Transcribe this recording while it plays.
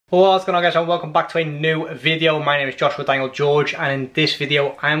What's going on, guys, and welcome back to a new video. My name is Joshua Daniel George, and in this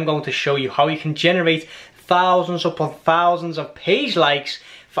video I'm going to show you how you can generate thousands upon thousands of page likes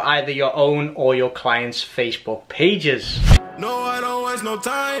for either your own or your clients' Facebook pages. No, I don't waste no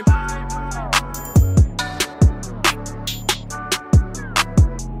time.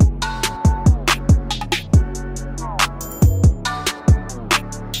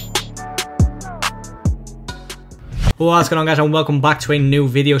 What's going on, guys, and welcome back to a new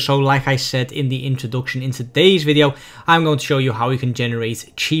video. So like I said in the introduction, in today's video I'm going to show you how you can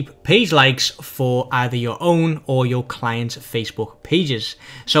generate cheap page likes for either your own or your client's Facebook pages.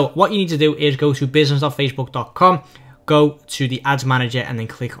 So what you need to do is go to business.facebook.com, go to the ads manager and then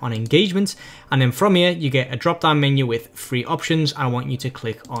click on engagement, and then from here you get a drop down menu with 3 options, and I want you to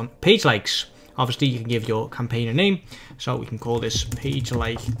click on page likes. Obviously you can give your campaign a name, so we can call this page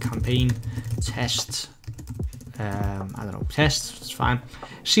like campaign test. I don't know, test, it's fine.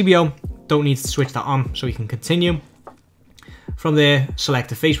 CBO, don't need to switch that on, so we can continue. From there, select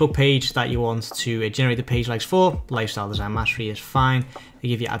the Facebook page that you want to generate the page likes for. Lifestyle Design Mastery is fine. They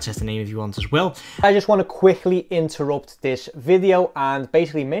give you ad set name if you want as well. I just want to quickly interrupt this video and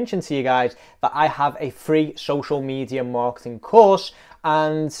basically mention to you guys that I have a free social media marketing course,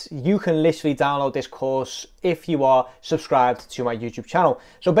 and you can literally download this course if you are subscribed to my YouTube channel.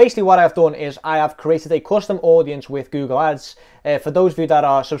 So basically what I've done is I have created a custom audience with Google Ads for those of you that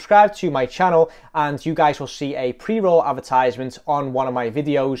are subscribed to my channel, and you guys will see a pre-roll advertisement on one of my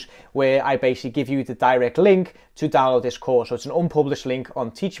videos where I basically give you the direct link to download this course. So it's an unpublished link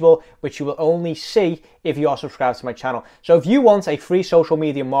on Teachable, which you will only see if you are subscribed to my channel. So if you want a free social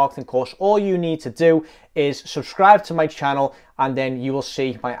media marketing course, all you need to do is subscribe to my channel and then you will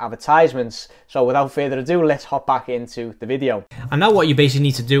see my advertisements. So without further ado, let's hop back into the video. And now what you basically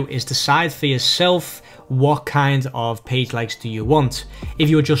need to do is decide for yourself what kind of page likes do you want. If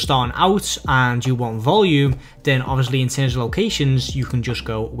you're just starting out and you want volume, then obviously in terms of locations, you can just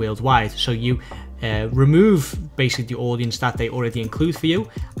go worldwide. So you remove basically the audience that they already include for you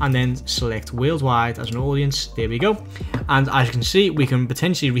and then select worldwide as an audience. There we go. And as you can see, we can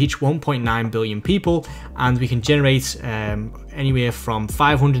potentially reach 1.9 billion people, and we can generate anywhere from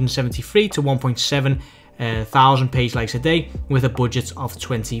 573 to 1.7 thousand page likes a day with a budget of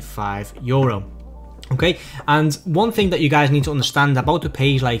 €25. Okay, and one thing that you guys need to understand about the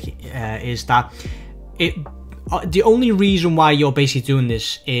page like is that the only reason why you're basically doing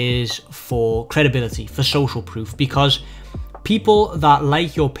this is for credibility, for social proof, because people that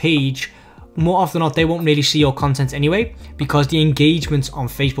like your page, more often than not, they won't really see your content anyway, because the engagement on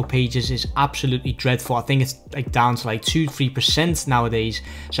Facebook pages is absolutely dreadful. I think it's like down to like 2-3% nowadays.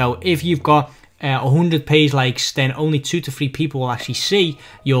 So if you've got 100 page likes, then only 2 to 3 people will actually see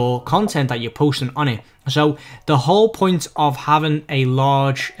your content that you're posting on it. So the whole point of having a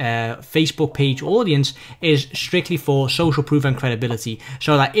large Facebook page audience is strictly for social proof and credibility,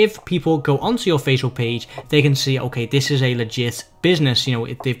 so that if people go onto your Facebook page, they can see, okay, this is a legit business. You know,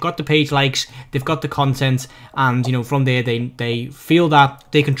 if they've got the page likes, they've got the content, and you know, from there they feel that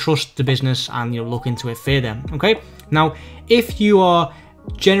they can trust the business and, you know, look into it further. Okay, now if you are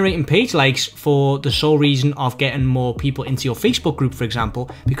generating page likes for the sole reason of getting more people into your Facebook group, for example,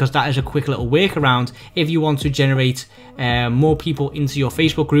 because that is a quick little workaround. If you want to generate more people into your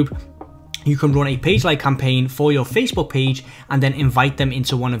Facebook group, you can run a page like campaign for your Facebook page and then invite them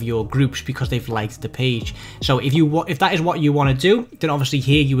into one of your groups because they've liked the page. So if that is what you want to do, then obviously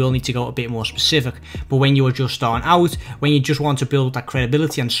here you will need to go a bit more specific. But when you are just starting out, when you just want to build that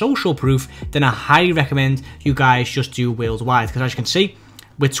credibility and social proof, then I highly recommend you guys just do worldwide, because as you can see,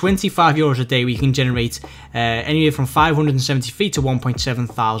 with €25 a day, we can generate anywhere from 573 to 1.7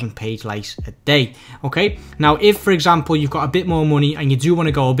 thousand page likes a day. Okay, now if, for example, you've got a bit more money and you do want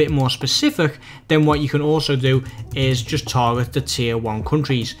to go a bit more specific, then what you can also do is just target the tier 1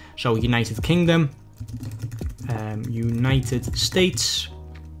 countries. So United Kingdom, United States,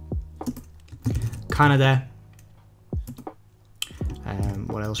 Canada,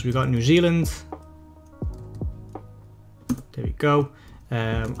 what else we got? New Zealand. There we go.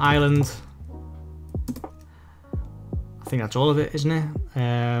 Ireland. I think that's all of it, isn't it?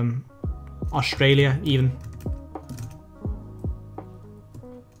 Australia, even.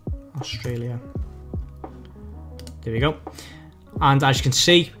 Australia. There we go. And as you can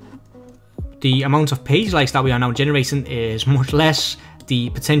see, the amount of page likes that we are now generating is much less. The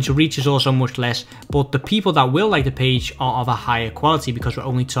potential reach is also much less, but the people that will like the page are of a higher quality because we're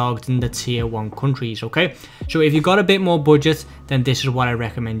only targeting the tier 1 countries. Okay, so if you've got a bit more budget, then this is what I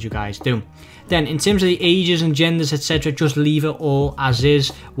recommend you guys do. Then in terms of the ages and genders, etc., just leave it all as is.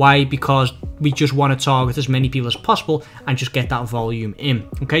 Why? Because we just want to target as many people as possible and just get that volume in.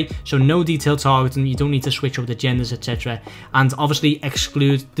 Okay, so no detailed targeting, you don't need to switch up the genders, etc. And obviously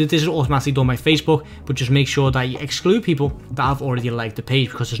exclude, this is automatically done by Facebook, but just make sure that you exclude people that have already liked the page,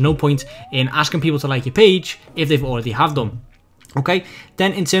 because there's no point in asking people to like your page if they've already have done. Okay,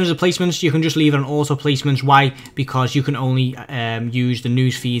 then in terms of placements, you can just leave it on auto placements. Why? Because you can only use the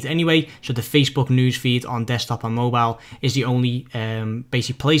news feed anyway. So the Facebook news feed on desktop and mobile is the only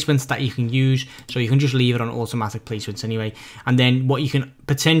basic placements that you can use. So you can just leave it on automatic placements anyway. And then what you can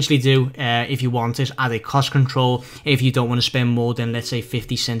potentially do if you want is add a cost control if you don't want to spend more than, let's say,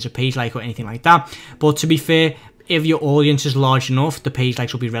 50 cents a page like or anything like that. But to be fair, if your audience is large enough, the page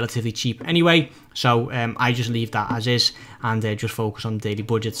likes will be relatively cheap anyway. So I just leave that as is and just focus on the daily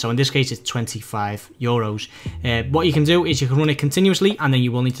budget. So in this case, it's 25 euros. What you can do is you can run it continuously, and then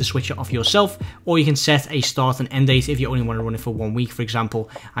you will need to switch it off yourself, or you can set a start and end date if you only want to run it for 1 week, for example,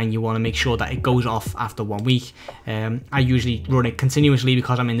 and you want to make sure that it goes off after 1 week. I usually run it continuously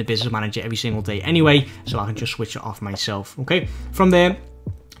because I'm in the business manager every single day anyway, so I can just switch it off myself. Okay, from there,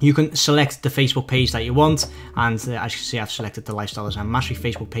 you can select the Facebook page that you want, and as you can see, I've selected the Lifestyle Design Mastery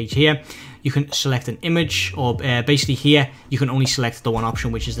Facebook page here. You can select an image, or basically here you can only select the one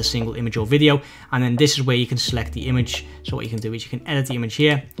option, which is the single image or video, and then this is where you can select the image. So what you can do is you can edit the image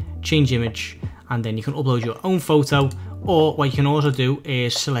here, change image, and then you can upload your own photo, or what you can also do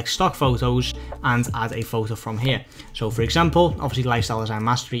is select stock photos and add a photo from here. So for example, obviously Lifestyle Design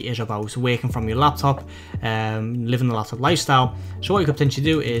Mastery is about working from your laptop, living the laptop lifestyle. So what you could potentially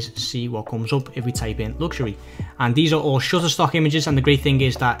do is see what comes up if we type in luxury. And these are all Shutterstock images, and the great thing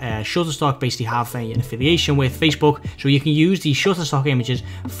is that Shutterstock basically have an affiliation with Facebook, so you can use these Shutterstock images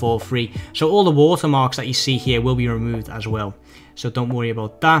for free. So all the watermarks that you see here will be removed as well. So don't worry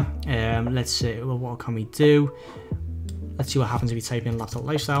about that. Let's see, well, what can we do? Let's see what happens if you type in laptop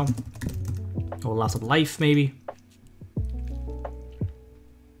lifestyle, or laptop life maybe.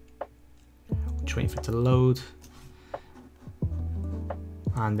 Just waiting for it to load.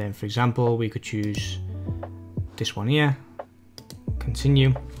 And then for example, we could choose this one here,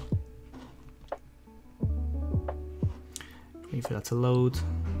 continue. Wait for that to load.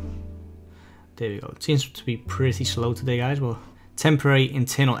 There we go. It seems to be pretty slow today, guys. Well, temporary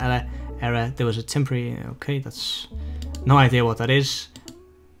internal error. There was a temporary, okay, that's no idea what that is.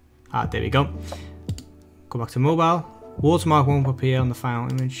 Ah, there we go. Go back to mobile. Watermark won't appear on the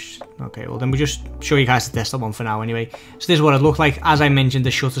final image. Okay, well then we'll just show you guys the desktop one for now anyway. So this is what it looked like. As I mentioned, the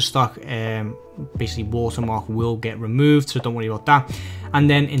Shutterstock basically watermark will get removed, so don't worry about that. And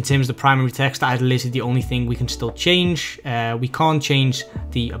then in terms of the primary text, that is literally the only thing we can still change. We can't change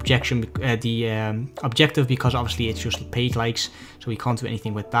the objective because obviously it's just page likes, so we can't do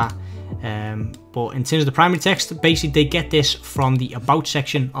anything with that. But in terms of the primary text, basically they get this from the about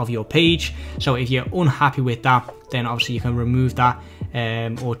section of your page. So if you're unhappy with that, then obviously you can remove that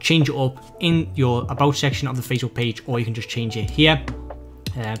or change it up in your about section of the Facebook page, or you can just change it here.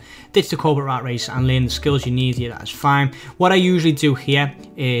 Ditch the corporate rat race and learn the skills you need. Yeah, that's fine. What I usually do here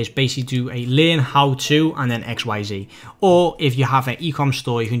is basically do a learn how to and then XYZ. Or if you have an e-com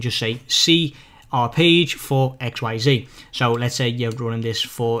store, you can just say see our page for XYZ. So let's say you're running this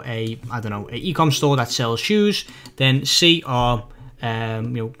for a, I don't know, an e-com store that sells shoes, then see our I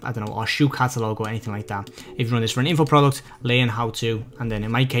don't know, our shoe catalog or anything like that. If you run this for an info product, learn how to, and then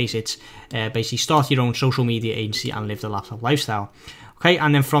in my case it's basically start your own social media agency and live the laptop lifestyle. Okay,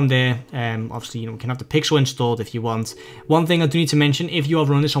 and then from there, obviously, you can have the pixel installed if you want. One thing I do need to mention, if you have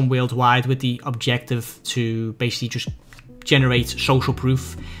run this on Worldwide with the objective to basically just generate social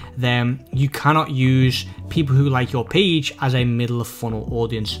proof, then you cannot use people who like your page as a middle of funnel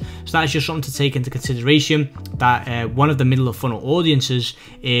audience. So that is just something to take into consideration, that one of the middle of funnel audiences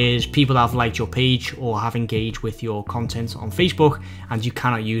is people that have liked your page or have engaged with your content on Facebook, and you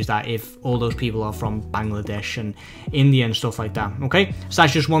cannot use that if all those people are from Bangladesh and India and stuff like that. Okay, so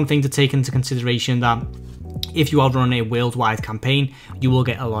that's just one thing to take into consideration, that if you are running a worldwide campaign, you will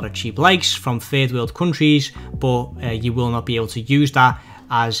get a lot of cheap likes from third world countries, but you will not be able to use that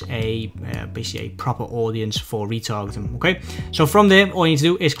as a basically a proper audience for retargeting. Okay, so from there, all you need to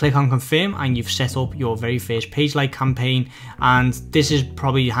do is click on confirm, and you've set up your very first page like campaign. And this is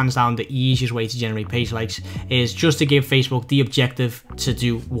probably hands down the easiest way to generate page likes, is just to give Facebook the objective to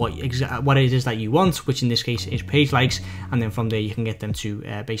do what it is that you want, which in this case is page likes, and then from there you can get them to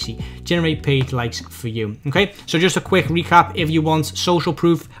basically generate page likes for you. Okay, so just a quick recap: if you want social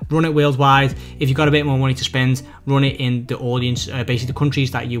proof, run it worldwide. If you've got a bit more money to spend, run it in the audience, basically the countries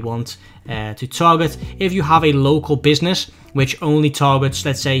that you want to target. If you have a local business which only targets,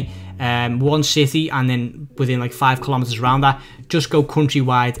 let's say, one city and then within like 5 kilometers around that. Just go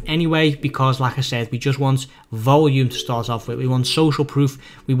countrywide anyway, because like I said, we just want volume to start off with. We want social proof.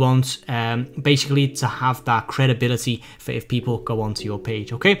 We want basically to have that credibility for if people go onto your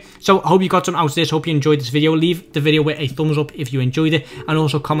page. Okay, so I hope you got some out of this. Hope you enjoyed this video. Leave the video with a thumbs up if you enjoyed it, and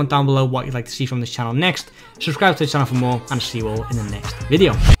also comment down below what you'd like to see from this channel next. Subscribe to the channel for more, and I'll see you all in the next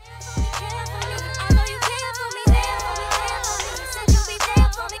video.